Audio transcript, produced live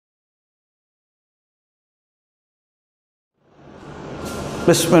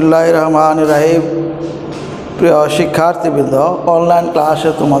বিসমিল্লাহির রহমানির রহিম। প্রিয় শিক্ষার্থীবৃন্দ, অনলাইন ক্লাসে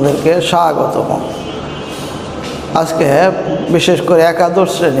তোমাদেরকে স্বাগতম। আজকে বিশেষ করে একাদশ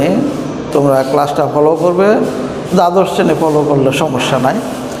শ্রেণী তোমরা ক্লাসটা ফলো করবে, দ্বাদশ শ্রেণী ফলো করলে সমস্যা নাই।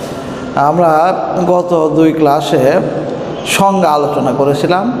 আমরা গত দুই ক্লাসে সংজ্ঞা আলোচনা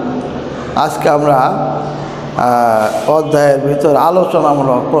করেছিলাম। আজকে আমরা অধ্যায়ের ভিতর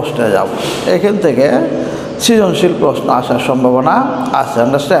আলোচনামূলক প্রশ্নে যাব। এখান থেকে সৃজনশীল প্রশ্ন আসার সম্ভাবনা আছে,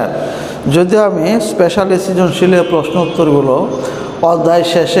 আন্ডারস্ট্যান্ড। যদিও আমি স্পেশালি সৃজনশীলের প্রশ্ন উত্তরগুলো অধ্যায়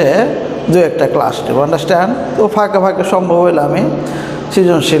শেষে দু একটা ক্লাস নেব, আন্ডারস্ট্যান্ড। তো ফাঁকে ফাঁকে সম্ভব হলে আমি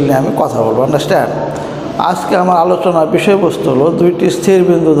সৃজনশীল নিয়ে আমি কথা বলবো, আন্ডারস্ট্যান্ড। আজকে আমার আলোচনার বিষয়বস্তু হলো দুইটি স্থির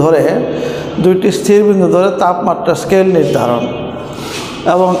বিন্দু ধরে তাপমাত্রা স্কেল নির্ধারণ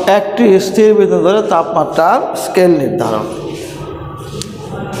এবং একটি স্থির বিন্দু ধরে তাপমাত্রার স্কেল নির্ধারণ।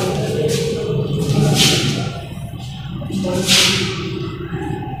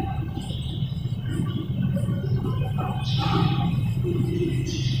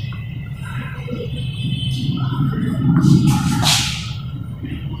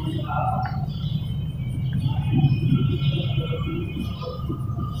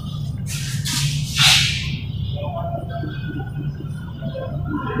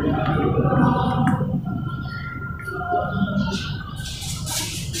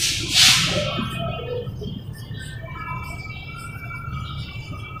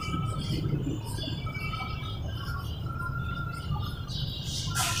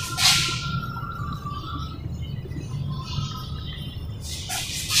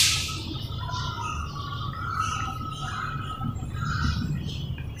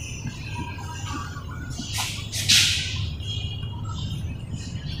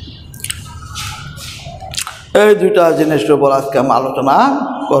 এই দুইটা জিনিসের উপর আজকে আমি আলোচনা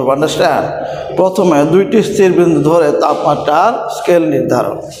করব, আন্ডারস্ট্যান্ড। প্রথমে দুইটি স্থির বিন্দু ধরে তাপমাত্রার স্কেল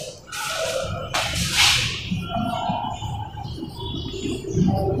নির্ধারণ।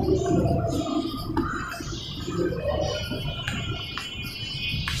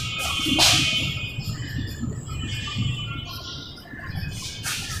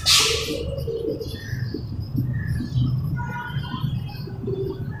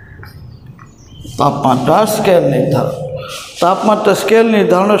 তাপমাত্রার স্কেল নির্ধারণ। তাপমাত্রা স্কেল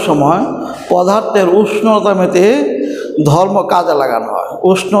নির্ধারণের সময় পদার্থের উষ্ণতা মেতে ধর্ম কাজে লাগানো হয়।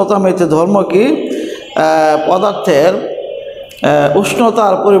 উষ্ণতা মেতে ধর্ম কি? পদার্থের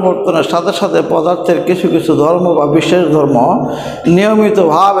উষ্ণতার পরিবর্তনের সাথে সাথে পদার্থের কিছু কিছু ধর্ম বা বিশেষ ধর্ম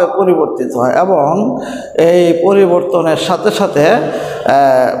নিয়মিতভাবে পরিবর্তিত হয় এবং এই পরিবর্তনের সাথে সাথে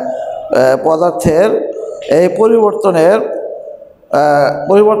পদার্থের এই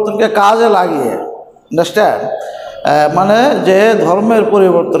পরিবর্তনকে কাজে লাগিয়ে, আন্ডারস্ট্যান্ড, মানে যে ধর্মের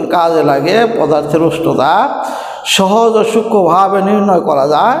পরিবর্তন কাজে লাগে পদার্থের উষ্ণতা সহজ ও সূক্ষ্মভাবে নির্ণয় করা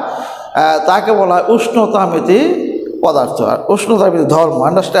যায়, তাকে বলা হয় উষ্ণতামিতি পদার্থ আর উষ্ণতামিতি ধর্ম,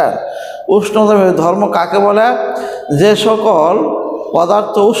 আন্ডারস্ট্যান্ড। উষ্ণতামিতি ধর্ম কাকে বলে? যে সকল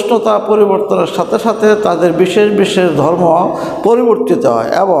পদার্থ উষ্ণতা পরিবর্তনের সাথে সাথে তাদের বিশেষ বিশেষ ধর্ম পরিবর্তিত হয়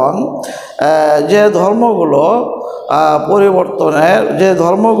এবং যে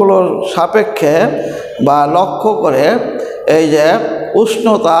ধর্মগুলোর সাপেক্ষে বা লক্ষ্য করে এই যে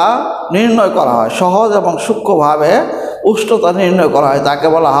উষ্ণতা নির্ণয় করা হয়, সহজ এবং সূক্ষ্মভাবে উষ্ণতা নির্ণয় করা হয়, তাকে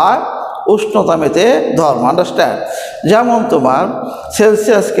বলা হয় উষ্ণতামিতি ধর্ম, আন্ডারস্ট্যান্ড। যেমন তোমার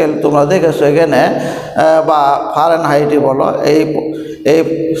সেলসিয়াস স্কেল তোমরা দেখেছো এখানে, বা ফারেনহাইটই বলো, এই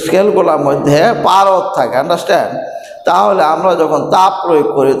স্কেলগুলোর মধ্যে পারদ থাকে, আন্ডারস্ট্যান্ড। তাহলে আমরা যখন তাপ প্রয়োগ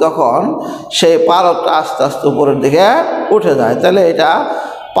করি তখন সেই পারদটা আস্তে আস্তে উপরের দিকে উঠে যায়। তাহলে এটা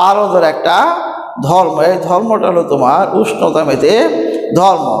পারদের একটা ধর্ম। এই ধর্মটা হলো তোমার উষ্ণতামিতি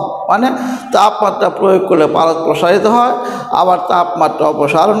ধর্ম। মানে তাপমাত্রা প্রয়োগ করলে পারদ প্রসারিত হয়, আবার তাপমাত্রা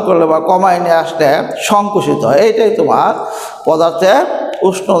অপসারণ করলে বা কমায় নিয়ে আসলে সংকুচিত হয়। এইটাই তোমার পদার্থের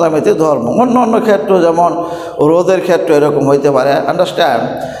উষ্ণতামিতি ধর্ম। অন্য অন্য ক্ষেত্র যেমন রোদের ক্ষেত্রে এরকম হইতে পারে, আন্ডারস্ট্যান্ড।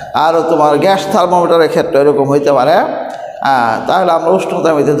 আরও তোমার গ্যাস থার্মোমিটারের ক্ষেত্রে এরকম হইতে পারে। তাহলে আমরা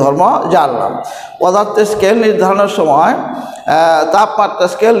উষ্ণতামিতি ধর্ম জানলাম। পদার্থের স্কেল নির্ধারণের সময় তাপমাত্রা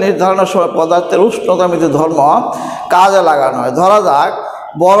স্কেল নির্ধারণের সময় পদার্থের উষ্ণতামিতি ধর্ম কাজে লাগানো হয়। ধরা যাক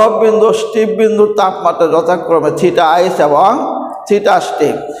বরফ বিন্দু স্টিপ বিন্দুর তাপমাত্রা যথাক্রমে থিটা আইস এবং থিটা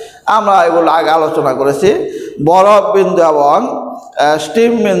স্টিপ। আমরা এগুলো আগে আলোচনা করেছি। বরফ বিন্দু এবং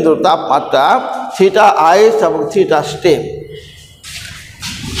স্টিম বিন্দুর তাপমাত্রা থিটা আইস এবং theta steep.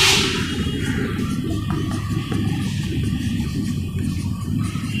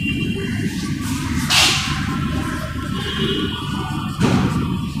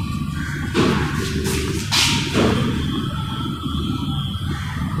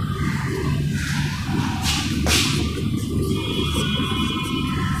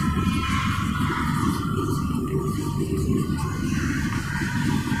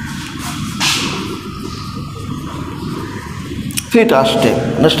 Theta step.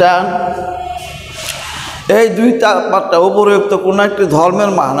 Understand? এই দুই তাপমাত্রা উপরোক্ত কোনো একটি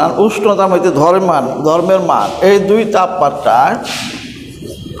ধর্মের মান আর উষ্ণতা মধ্যে ধর্মের মান, এই দুই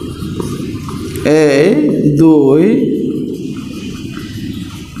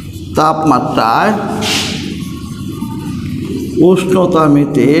তাপমাত্রার উষ্ণতা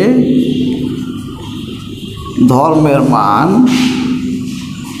মিতি ধর্মের মান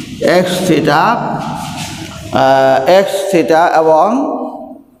এক্স থিটা এবং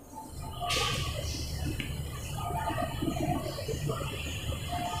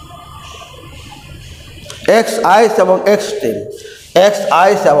এক্স আইস এবং এক্সট্রিম, এক্স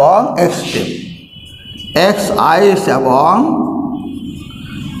আইস এবং এক্সট্রিম, এক্স আইস এবং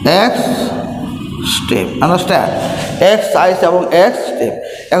এক্স স্ট্রিম। আন্ডারস্ট্যান্ড? এক্স আইস এবং এক্স স্ট্রিম।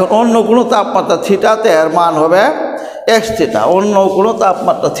 এখন অন্য কোনো তাপমাত্রা থিটাতে এর মান হবে এক্স থিটা, অন্য কোনো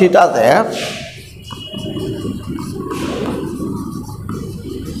তাপমাত্রা থিটাতে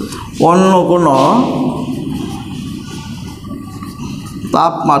অন্য কোনো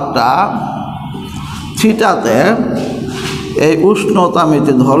তাপমাত্রা থিটাতে এই উষ্ণতা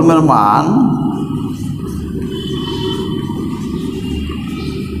মিতি ধর্মের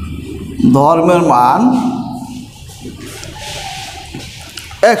মান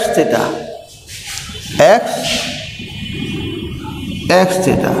এক্স থিটা, এক্স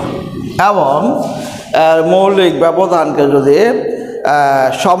থিটা এবং এর মৌলিক ব্যবধানকে যদি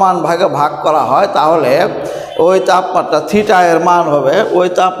সমান ভাগে ভাগ করা হয় তাহলে ওই তাপমাত্রা থিটা এর মান হবে, ওই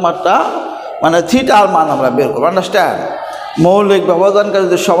তাপমাত্রা মানে থিটার মান আমরা বের করবো। আন্ডারস্ট্যান্ড? মৌলিক ব্যবধানকে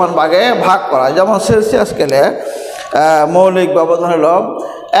যদি সমান ভাগে ভাগ করা হয়, যেমন সেলসিয়াস স্কেলে মৌলিক ব্যবধান হলো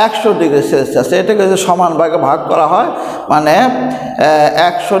 100 ডিগ্রি সেলসিয়াস, এটাকে যদি সমান ভাগে ভাগ করা হয় মানে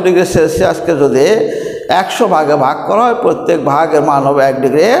 100 ডিগ্রি সেলসিয়াসকে যদি 100 ভাগে ভাগ করা হয় প্রত্যেক ভাগের মান হবে 1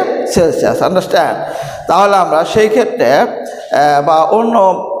 ডিগ্রি সেলসিয়াস। আন্ডারস্ট্যান্ড? তাহলে আমরা সেই ক্ষেত্রে বা অন্য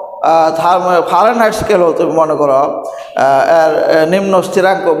ফারেনহাইট স্কেলও তুমি মনে করো এর নিম্ন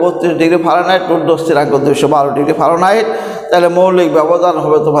স্থিরাঙ্ক 32 ডিগ্রি ফারেনহাইট, ঊর্ধ্ব স্থিরাঙ্ক 212 ডিগ্রি ফারেনহাইট, তাহলে মৌলিক ব্যবধান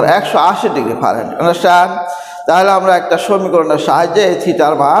হবে তোমার 180 ডিগ্রি ফারেনহাইট। আন্ডারস্ট্যান্ড? তাহলে আমরা একটা সমীকরণের সাহায্যে এই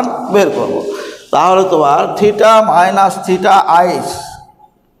থিটার মান বের করব। তাহলে তোমার theta minus theta ice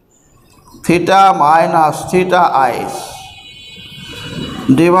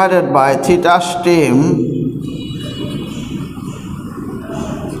divided by theta steam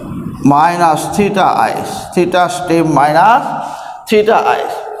minus theta ice, theta steam minus theta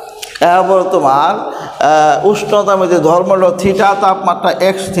আইস। এরপর তোমার উষ্ণতা মধ্যে ধর্ম হল থিটা তাপমাত্রা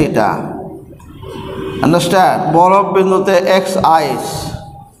এক্স থিটা। আন্ডারস্ট্যান্ড? বরফ বিন্দুতে এক্স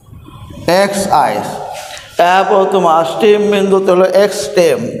আইস, এরপর তোমার স্টিম বিন্দুতে হলো এক্স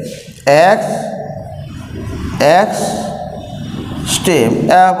স্টিম, এক্স স্টিম,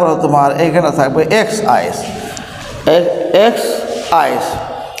 এরপর তোমার এখানে থাকবে এক্স আইস।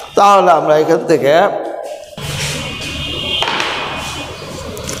 তাহলে আমরা এখান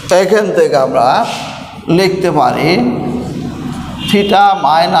থেকে আমরা লিখতে পারি theta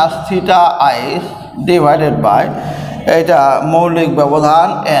minus theta ice divided by এটা মৌলিক ব্যবধান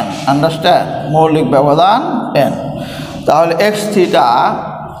এন। আন্ডারস্ট্যান্ড? মৌলিক ব্যবধান এন। তাহলে এক্স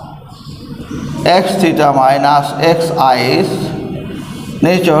থিটা মাইনাস এক্স আইস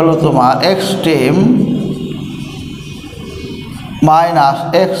নিচে হলো তোমার এক্স স্টিম মাইনাস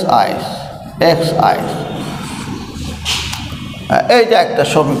এক্স আইস। এইটা একটা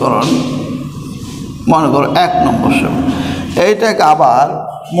সমীকরণ, মনে করো 1 নম্বর সমীকরণ। এইটাকে আবার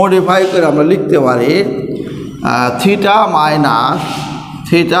মডিফাই করে আমরা লিখতে পারি থিটা মাইনাস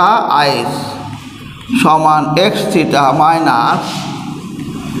থিটা আইস সমান এক্স থিটা মাইনাস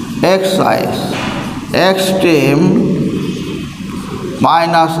এক্স আইস, এক্স স্টিম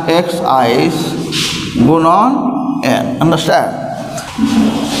মাইনাস এক্স আইস গুণন এন। আন্ডারস্ট্যান্ড?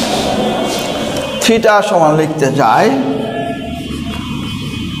 থিটা সমান লিখতে চাই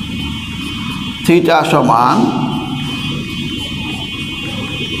থিটা সমান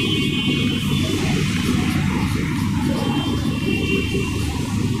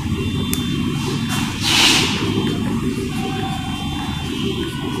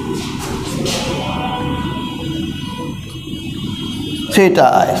থিটা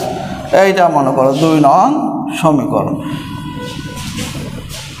আইস। এইটা মনে করো 2 নং সমীকরণ।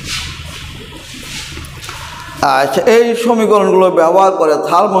 আচ্ছা, এই সমীকরণগুলো ব্যবহার করে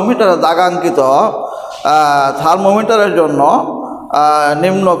থার্মোমিটারে দাগাঙ্কিত থার্মোমিটারের জন্য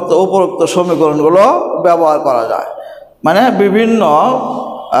নিম্নোক্ত উপরোক্ত সমীকরণগুলো ব্যবহার করা যায়। মানে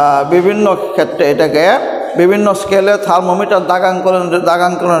বিভিন্ন ক্ষেত্রে এটাকে বিভিন্ন স্কেলে থার্মোমিটার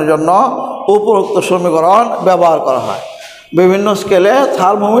দাগাঙ্কনের জন্য উপরোক্ত সমীকরণ ব্যবহার করা হয়। বিভিন্ন স্কেলে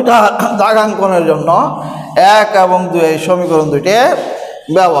থার্মোমিটার দাগাঙ্কনের জন্য 1 এবং 2 এই সমীকরণ দুইটি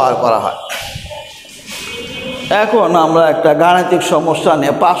ব্যবহার করা হয়। এখন আমরা একটা গাণিতিক সমস্যা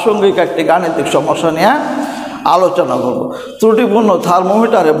নিয়ে, প্রাসঙ্গিক একটি গাণিতিক সমস্যা নিয়ে আলোচনা করব। ত্রুটিপূর্ণ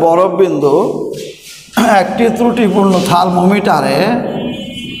থার্মোমিটারে বরফ বিন্দু, একটি ত্রুটিপূর্ণ থার্মোমিটারে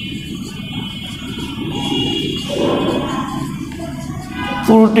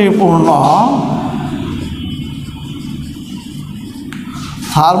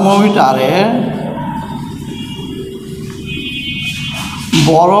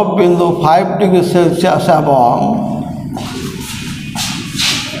বরফ বিন্দু 5 ডিগ্রি সেলসিয়াস এবং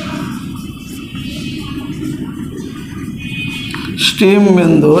স্টিম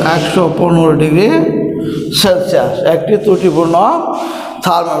বিন্দু 115 ডিগ্রি সেলসিয়াস, একটি ত্রুটিপূর্ণ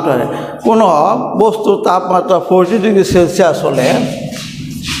থার্মোমিটারে কোনো বস্তুর তাপমাত্রা 40 ডিগ্রি সেলসিয়াস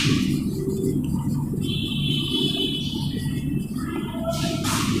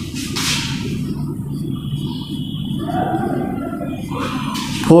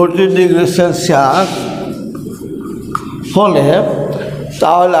হলে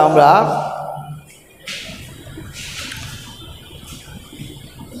তাহলে আমরা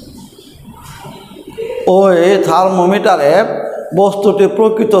ওই থার্মোমিটারে বস্তুটির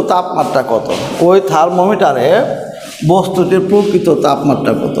প্রকৃত তাপমাত্রা কত, ওই থার্মোমিটারে বস্তুটির প্রকৃত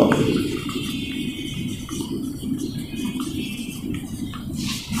তাপমাত্রা কত।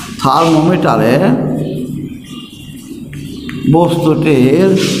 থার্মোমিটারে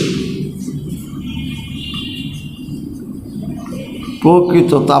বস্তুটির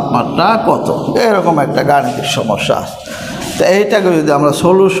প্রকৃত তাপমাত্রা কত, এরকম একটা গাণিতিক সমস্যা আছে। তো এইটাকে যদি আমরা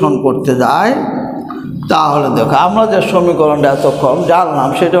সলিউশন করতে যাই তাহলে দেখো, আমরা যে সমীকরণটা এতক্ষণ জানলাম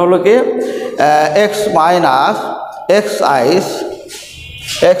সেটা হলো কি এক্স মাইনাস এক্স আইস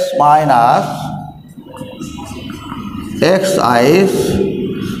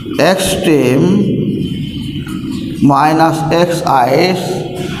এক্সট্রিম মাইনাস এক্স আইস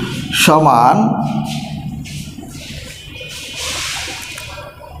সমান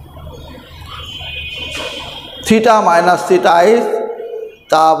থিটা মাইনাস থিটা আইস,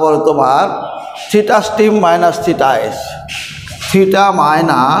 তারপর তোমার থিটা স্টিম মাইনাস থিটা আইস, থিটা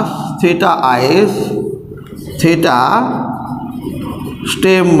মাইনাস থিটা আইস, থিটা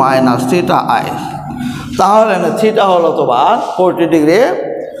স্টিম মাইনাস থিটা আইস। তাহলে না থিটা হলো তোমার 40 ডিগ্রি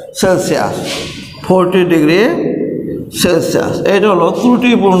সেলসিয়াস, 40 ডিগ্রি সেলসিয়াস। এটা হলো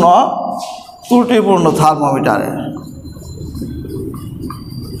ত্রুটিপূর্ণ থার্মোমিটারের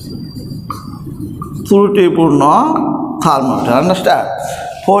understand.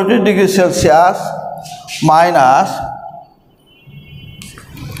 40 degree Celsius minus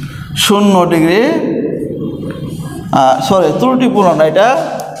 0 degree, ত্রুটিপূর্ণ না, এটা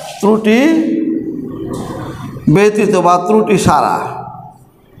ত্রুটি ব্যতীত বা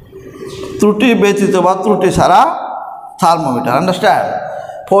ত্রুটি ছাড়া thermometer, understand.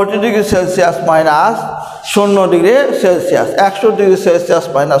 40 degree Celsius minus 0 degree Celsius, 100 degree Celsius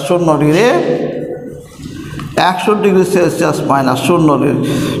minus 0 degree, 100 degree Celsius minus 0 degree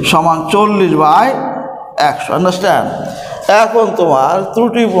সমান 40/100, আন্ডারস্ট্যান্ড। এখন তোমার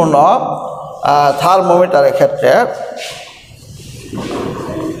ত্রুটিপূর্ণ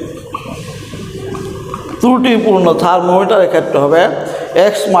থার্মোমিটারের ক্ষেত্রে হবে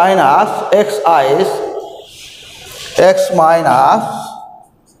এক্স মাইনাস এক্স আইস,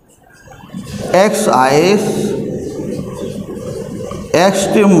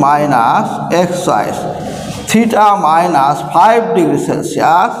 এক্সট্রিম মাইনাস এক্স আইস, থিটা মাইনাস 5 ডিগ্রি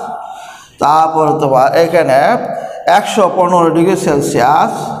সেলসিয়াস, তারপরে তোমার এখানে 115 degree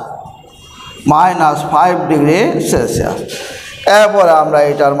Celsius minus 5 degree Celsius. এরপরে আমরা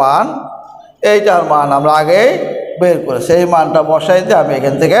এইটার মান আমরা আগেই বের করেছি, এই মানটা বসাইতে আমি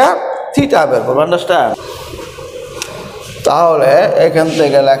এখান থেকে থিটা বের করবো, আন্ডারস্ট্যান্ড। তাহলে এখান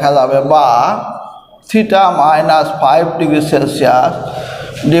থেকে লেখা যাবে বা theta minus 5 degree Celsius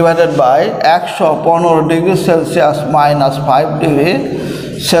divided by 115 degree Celsius minus 5 degree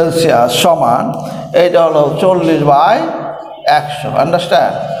Celsius সমান, এইটা হলো 40/100,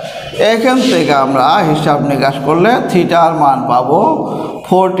 আন্ডারস্ট্যান্ড। এখান থেকে আমরা হিসাব নিকাশ করলে থিটার মান পাবো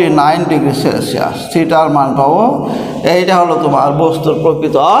 49 ডিগ্রি সেলসিয়াস, থিটার মান পাবো। এইটা হলো তোমার বস্তুর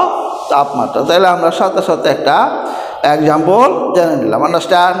প্রকৃত তাপমাত্রা। তাহলে আমরা সাথে সাথে একটা এক্সাম্পল জেনে নিলাম,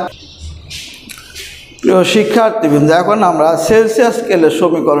 আন্ডারস্ট্যান্ড। প্রিয় শিক্ষার্থীবৃন্দ, এখন আমরা সেলসিয়াস স্কেলের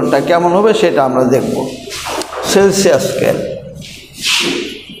সমীকরণটা কেমন হবে সেটা আমরা দেখব। সেলসিয়াস স্কেল,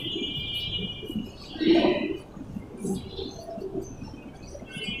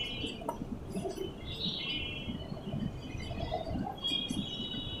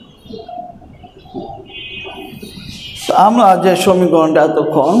 আমরা যে সমীকরণটা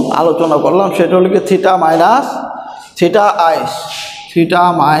এতক্ষণ আলোচনা করলাম সেটা হলো কি থিটা মাইনাস থিটা আইস, থিটা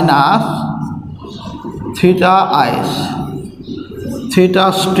মাইনাস থিটা আইস, থিটা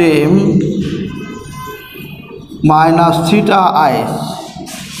স্টিম মাইনাস থিটা আইস,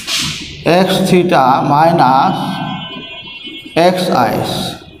 এক্স থিটা মাইনাস এক্স আইস,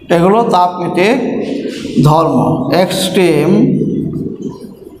 এগুলো তাপমিতিক ধর্ম। এক্স স্টিম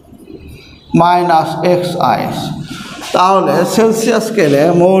মাইনাস এক্স আইস। তাহলে সেলসিয়াস স্কেলে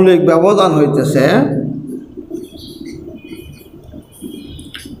মৌলিক ব্যবধান হইতেছে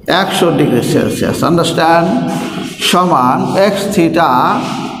 100 ডিগ্রি সেলসিয়াস। আন্ডারস্ট্যান্ড? সমান এক্স থিটা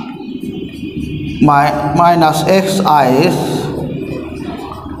মাইনাস এক্স আইস,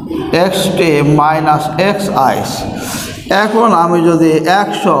 এক্স স্টিম মাইনাস এক্স আইস। এখন আমি যদি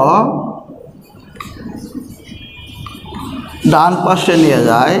 100 ডান পাশে নিয়ে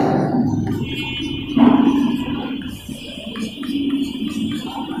যাই,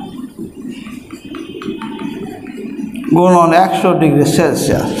 গুণন 100 ডিগ্রি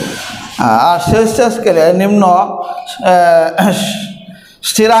সেলসিয়াস। আর সেলসিয়াস স্কেলে নিম্ন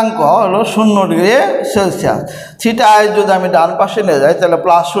স্থিরাঙ্ক হলো 0 ডিগ্রি সেলসিয়াস। থিটা আই যদি আমি ডান পাশে নিয়ে যাই তাহলে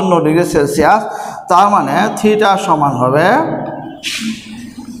প্লাস 0 ডিগ্রি সেলসিয়াস। তার মানে থিটা সমান হবে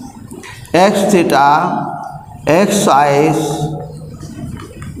এক্স থিটা এক্স আইস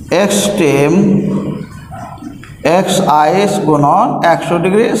এক্স স্টিম এক্স আইস গুণন 100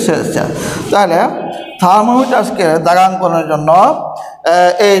 ডিগ্রি সেলসিয়াস। তাহলে থার্মোমিটার স্কেলে দাগাঙ্কনের জন্য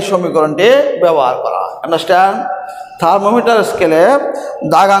এই সমীকরণটি ব্যবহার করা হয়। আন্ডারস্ট্যান্ড? থার্মোমিটার স্কেলে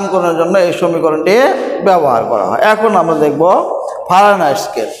দাগাঙ্কনের জন্য এই সমীকরণটি ব্যবহার করা হয়। এখন আমরা দেখব ফারেনহাইট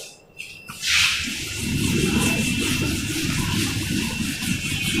স্কেল।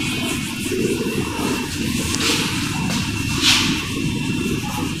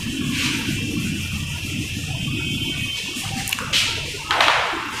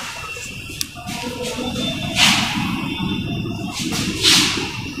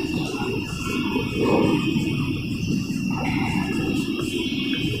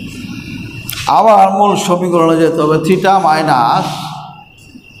 আবার মূল সমীকরণে যেতে হবে। থিটা মাইনাস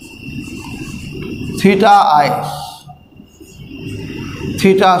থিটা আইস,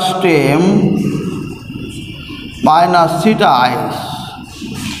 থিটা স্টিম মাইনাস থিটা আইস,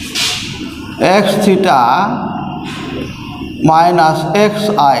 এক্স থিটা মাইনাস এক্স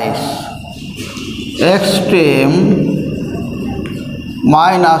আইস, এক্স স্টিম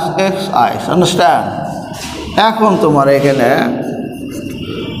মাইনাস এক্স আইস। আন্ডারস্ট্যান্ড? এখন তোমার এখানে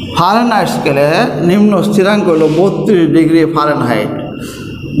ফারেনহাইট স্কেলে নিম্ন স্থিরাঙ্ক হলো 32 ডিগ্রি ফারেনহাইট,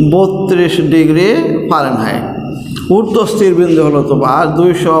 32 ডিগ্রি ফারেনহাইট। ঊর্ধ্ব স্থির বিন্দু হলো তোমার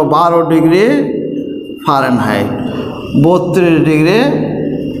 212 ডিগ্রি ফারেনহাইট, 32 ডিগ্রি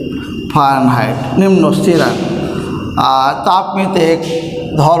ফারেনহাইট নিম্ন স্থিরাঙ্ক। আর তাপমিতিক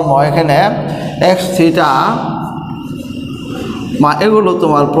ধর্ম এখানে এক্স থিটা এগুলো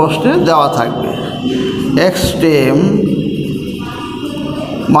তোমার প্রশ্নে দেওয়া থাকবে। এক্স স্টিম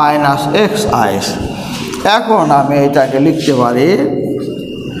মাইনাস এক্স আইস। এখন আমি এটাকে লিখতে পারি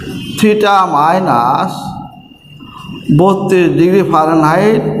theta minus 32 degree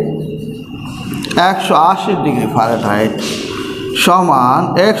Fahrenheit 180 degree Fahrenheit সমান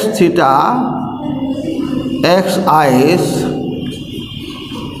এক্স থিটা এক্স আইস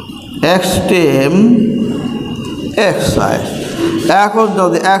এক্স স্টিম এক্স আইস। এখন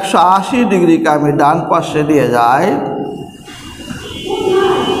যদি 180 ডিগ্রিকে আমি ডান পাশে নিয়ে যাই,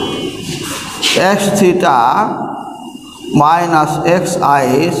 এক্স থিটা মাইনাস এক্স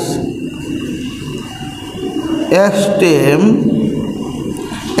আইস এক্স স্টিম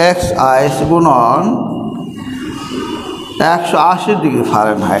এক্স আইস গুণন 180 ডিগ্রি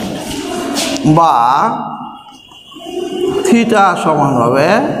ফারেনহাইট, বা থিটা সমান হবে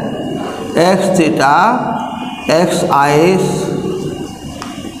এক্স থিটা এক্স আইস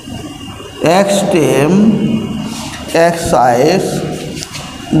এক্স স্টিম এক্স আইস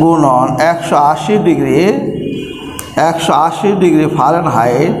গুণন 180 degree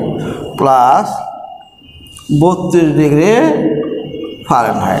Fahrenheit plus 32 degree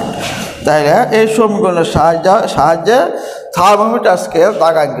Fahrenheit. তাইলে এই সমীকরণের সাহায্যে থার্মোমিটার স্কেল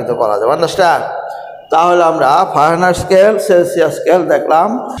দাগাঙ্কিত করা যাবে। আন্ডারস্ট্যান্ড? তাহলে আমরা ফারেনহাইট স্কেল, সেলসিয়াস স্কেল দেখলাম।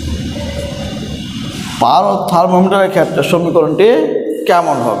 ভারত থার্মোমিটারের ক্ষেত্রে সমীকরণটি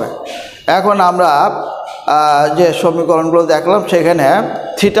কেমন হবে? এখন আমরা যে সমীকরণগুলো দেখলাম সেখানে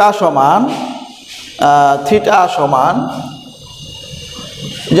থিটা সমান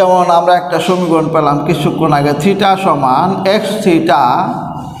যেমন আমরা একটা সমীকরণ পেলাম কিছুক্ষণ আগে, থিটা সমান এক্স থিটা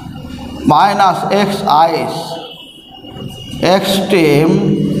মাইনাস এক্স আইস এক্স স্টিম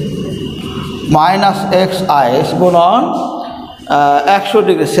মাইনাস এক্স আইস গুণন 100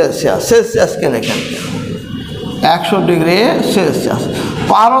 ডিগ্রি সেলসিয়াস, সেলসিয়াসকে লেখেন 100 ডিগ্রি সেলসিয়াস।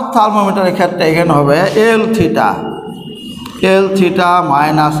 পারদ থার্মোমিটারের ক্ষেত্রে এখানে হবে এল থিটা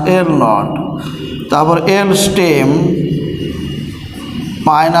মাইনাস এল নট, তারপর এল স্টিম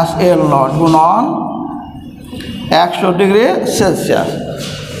মাইনাস এল নট গুণন 100 ডিগ্রি সেলসিয়াস,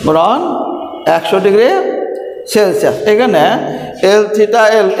 গুণন 100 ডিগ্রি সেলসিয়াস। এখানে এল থিটা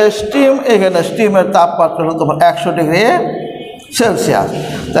এল স্টিম, এখানে স্টিমের তাপমাত্রা হলো তোমার 100 ডিগ্রি সেলসিয়াস।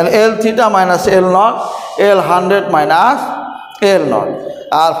 তাহলে এল theta minus L not, L 100 minus L not.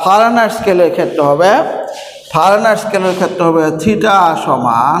 R Fahrenheit স্কেলের ক্ষেত্রে হবে, ফারেনহাইট স্কেলের ক্ষেত্রে হবে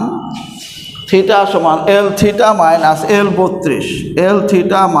থিটা সমান এল থিটা মাইনাস এল 32, এল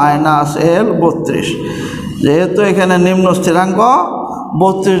থিটা মাইনাস এল 32। যেহেতু এখানে নিম্ন স্থিরাঙ্ক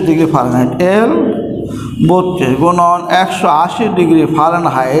 32 ডিগ্রি ফারেনহাইট, এল 32 গুণন 180 ডিগ্রি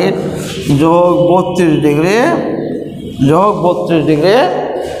ফারেনহাইট যোগ 32 ডিগ্রি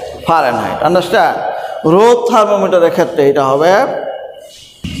ফারেনহাইট। আন্ডারস্ট্যান্ড? রোদ থার্মোমিটারের ক্ষেত্রে এটা হবে,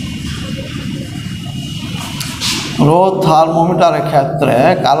 রোদ থার্মোমিটারের ক্ষেত্রে,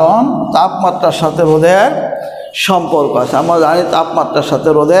 কারণ তাপমাত্রার সাথে রোদের সম্পর্ক আছে, আমরা জানি তাপমাত্রার সাথে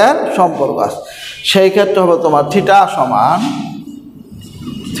রোদের সম্পর্ক আছে। সেই ক্ষেত্রে হবে তোমার থিটা সমান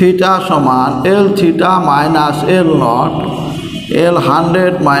এল theta minus L not, L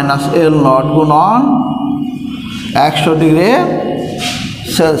 100 minus L not গুণন 100 ডিগ্রি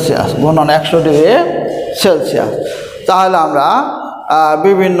সেলসিয়াস, গুণন 100 ডিগ্রি সেলসিয়াস। তাহলে আমরা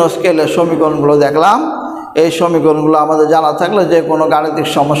বিভিন্ন স্কেলের সমীকরণগুলো দেখলাম। এই সমীকরণগুলো আমাদের জানা থাকলে যে কোনো গাণিতিক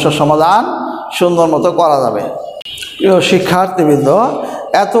সমস্যার সমাধান সুন্দর মতো করা যাবে। প্রিয় শিক্ষার্থীবৃন্দ,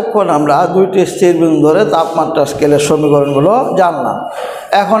 এতক্ষণ আমরা দুইটি স্থির বিন্দু ধরে তাপমাত্রা স্কেলের সমীকরণগুলো জানলাম।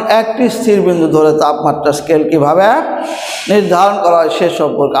 এখন একটি স্থির বিন্দু ধরে তাপমাত্রা স্কেল কিভাবে নির্ধারণ করা হয় সে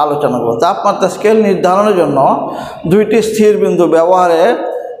সম্পর্কে আলোচনা করব। তাপমাত্রা স্কেল নির্ধারণের জন্য দুইটি স্থির বিন্দু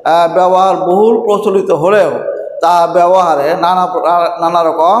ব্যবহার বহুল প্রচলিত হলেও তা ব্যবহারে নানা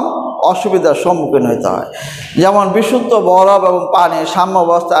রকম অসুবিধার সম্মুখীন হতে হয়। যেমন বিশুদ্ধ বরফ এবং পানি সাম্য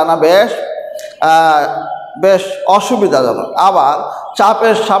অবস্থায় আনা বেশ অসুবিধাজনক। আবার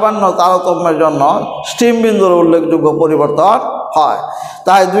চাপের সামান্য তারতম্যের জন্য স্টিম বিন্দুর উল্লেখযোগ্য পরিবর্তন হয়।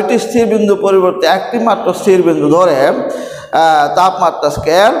 তাই দুইটি স্থির বিন্দু পরিবর্তে একটি মাত্র স্থির বিন্দু ধরে তাপমাত্রা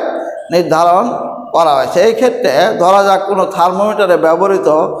স্কেল নির্ধারণ করা হয়েছে। এই ক্ষেত্রে ধরা যাক কোনো থার্মোমিটারে ব্যবহৃত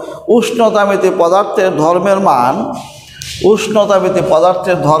উষ্ণতামিতি পদার্থের ধর্মের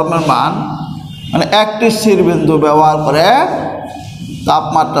মান, মানে একটি স্থির বিন্দু ব্যবহার করে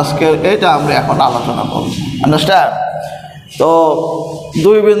তাপমাত্রা স্কেল, এটা আমরা এখন আলোচনা করব। আন্ডারস্ট্যান্ড? তো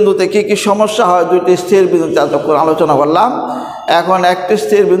দুই বিন্দুতে কি সমস্যা হয়, দুইটি স্থির বিন্দুতে এতক্ষণ আলোচনা করলাম। এখন একটি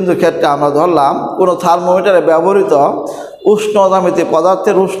স্থির বিন্দুর ক্ষেত্রে আমরা ধরলাম কোনো থার্মোমিটারে ব্যবহৃত উষ্ণতামিতি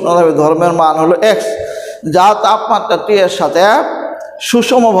পদার্থের উষ্ণতামিতি ধর্মের মান হলো এক্স, যা তাপমাত্রা টি এর সাথে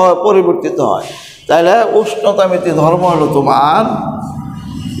সুষমভাবে পরিবর্তিত হয়। তাহলে উষ্ণতামিতি ধর্ম হলো তোমার,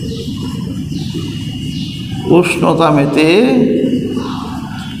 উষ্ণতামিতি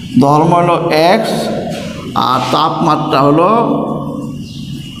ধর্ম হলো এক্স আর তাপমাত্রা হলো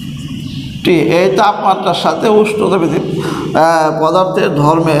টি। এই তাপমাত্রার সাথে উষ্ণতামিতি পদার্থের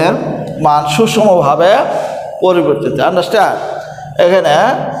ধর্মের মান সুষমভাবে পরিবর্তিত। আন্ডারস্ট্যান্ড? এখানে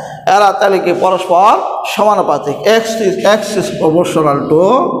এরা তাহলে কি পরস্পর সমানুপাতিক, এক্স ইজ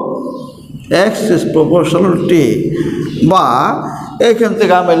প্রপোর্শনাল টি, বা এখান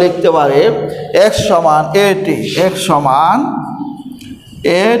থেকে আমি লিখতে পারি এক্স সমান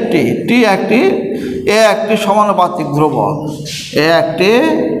এটি, টি একটি সমানুপাতিক ধ্রুবক,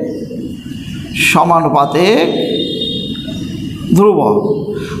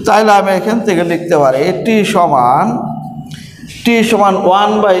 তাইলে আমি এখান থেকে লিখতে পারি টি সমান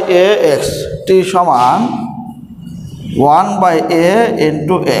 1/a x, টি সমান 1/a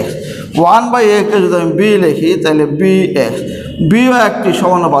ইন্টু এক্স। 1/a কে যদি আমি বি লিখি তাহলে বি এক্স, বিও একটি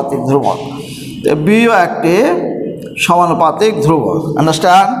সমানুপাতিক ধ্রুবক,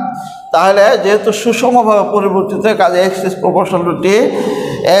 আন্ডারস্ট্যান্ড? তাহলে যেহেতু সুষমভাবে পরিবর্তিত কাজে x is proportional to T,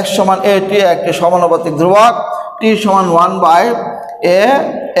 x সমান এ টি একটি সমানুপাতিক ধ্রুবক, টি সমান 1/a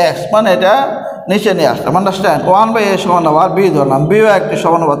x, মানে এটা নিচে নিয়ে আসলাম। আন্ডারস্ট্যান্ড? 1/a সমান আবার বি ধরলাম, বিও একটি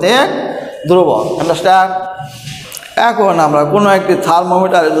সমানুপাতিক ধ্রুবক। আন্ডারস্ট্যান্ড? এখন আমরা কোনো একটি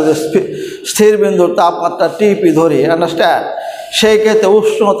থার্মোমিটারে যদি স্থির বিন্দুর তাপমাত্রা টিপি ধরি, আন্ডারস্ট্যান্ড, সেই ক্ষেত্রে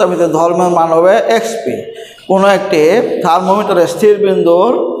উষ্ণতামিতি ধর্মের মান হবে এক্সপি। কোনো একটি থার্মোমিটারে স্থির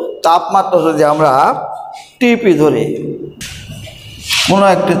বিন্দুর তাপমাত্রা যদি আমরা টিপি ধরি, কোনো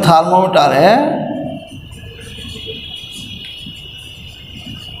একটি থার্মোমিটারে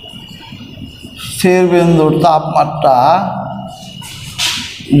স্থির বিন্দুর তাপমাত্রা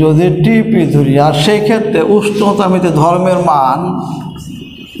যদি টিপি ধরি, আর সেই ক্ষেত্রে উষ্ণতা মিতি ধর্মের মান,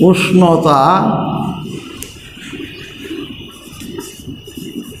 উষ্ণতা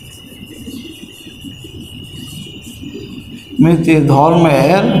মিতি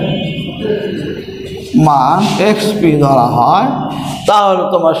ধর্মের মান এক্সপি ধরা হয়, তাহলে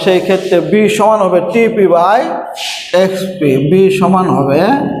তোমার সেই ক্ষেত্রে বি সমান হবে টিপি বাই এক্সপি। বি সমান হবে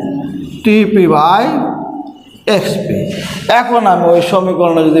টিপি বাই এক্সপি। এখন আমি ওই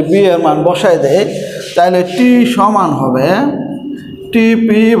সমীকরণে যদি বি এর মান বসাই দেই, তাহলে টি সমান হবে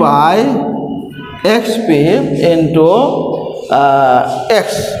টিপি by XP into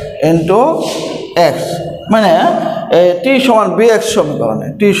x into x, মানে টি সমান বি এক্স সমীকরণে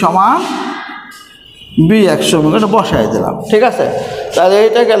টি সমান বি এক্স সমীকরণে বসাই দিলাম। ঠিক আছে, তাহলে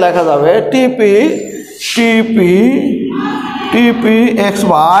এইটাকে লেখা যাবে টিপি টিপি টিপি এক্স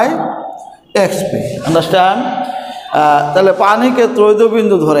বাই এক্সপি। আন্ডারস্ট্যান্ড? তাহলে পানিকে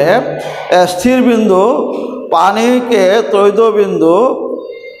ত্রৈধবিন্দু ধরে স্থির বিন্দু, পানিকে ত্রৈধবিন্দু,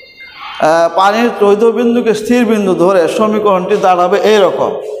 পানির ত্রৈধবিন্দুকে স্থির বিন্দু ধরে সমীকরণটি দাঁড়াবে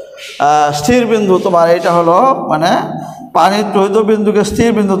এইরকম। স্থির বিন্দু তোমার এটা হলো, মানে পানির ত্রৈধবিন্দুকে স্থির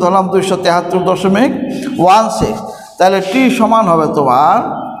বিন্দু ধরলাম 273.16, তাহলে টি সমান হবে তোমার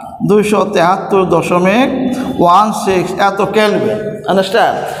 273.16 এত কেলভিন।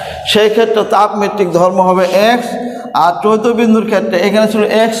 আন্ডারস্ট্যান্ড? সেই ক্ষেত্রে তাপমাত্রিক ধর্ম হবে এক্স, আর ত্রৈধবিন্দুর ক্ষেত্রে এখানে ছিল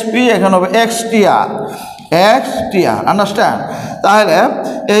এক্স পি, এখানে হবে এক্স টি আর, এক্স টি আর। আন্ডারস্ট্যান্ড? তাহলে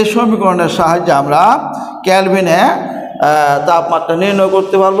এই সমীকরণের সাহায্যে আমরা ক্যালভিনে তাপমাত্রা নির্ণয়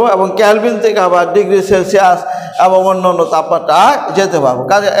করতে পারবো, এবং ক্যালভিন থেকে আবার ডিগ্রি সেলসিয়াস এবং অন্য অন্য তাপমাত্রা যেতে পারবো।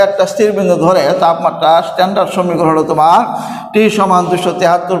 কাজে একটা স্থির বিন্দু ধরে তাপমাত্রা স্ট্যান্ডার্ড সমীকরণ হলো তোমার টি সমান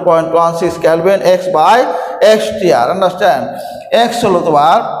 273.16 Calvin x by x T R. Understand? X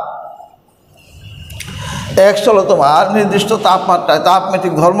হলো তোমার নির্দিষ্ট তাপমাত্রায়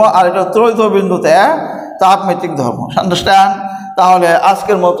তাপমাত্রিক ধর্ম, আর এটা ত্রৈধবিন্দুতে তাপমাত্রিক ধর্ম। আন্ডারস্ট্যান্ড? তাহলে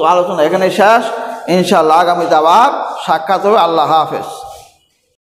আজকের মতো আলোচনা এখানে শেষ। ইনশাআল্লাহ আগামীতে আবার সাক্ষাৎ হবে। আল্লাহ হাফেজ।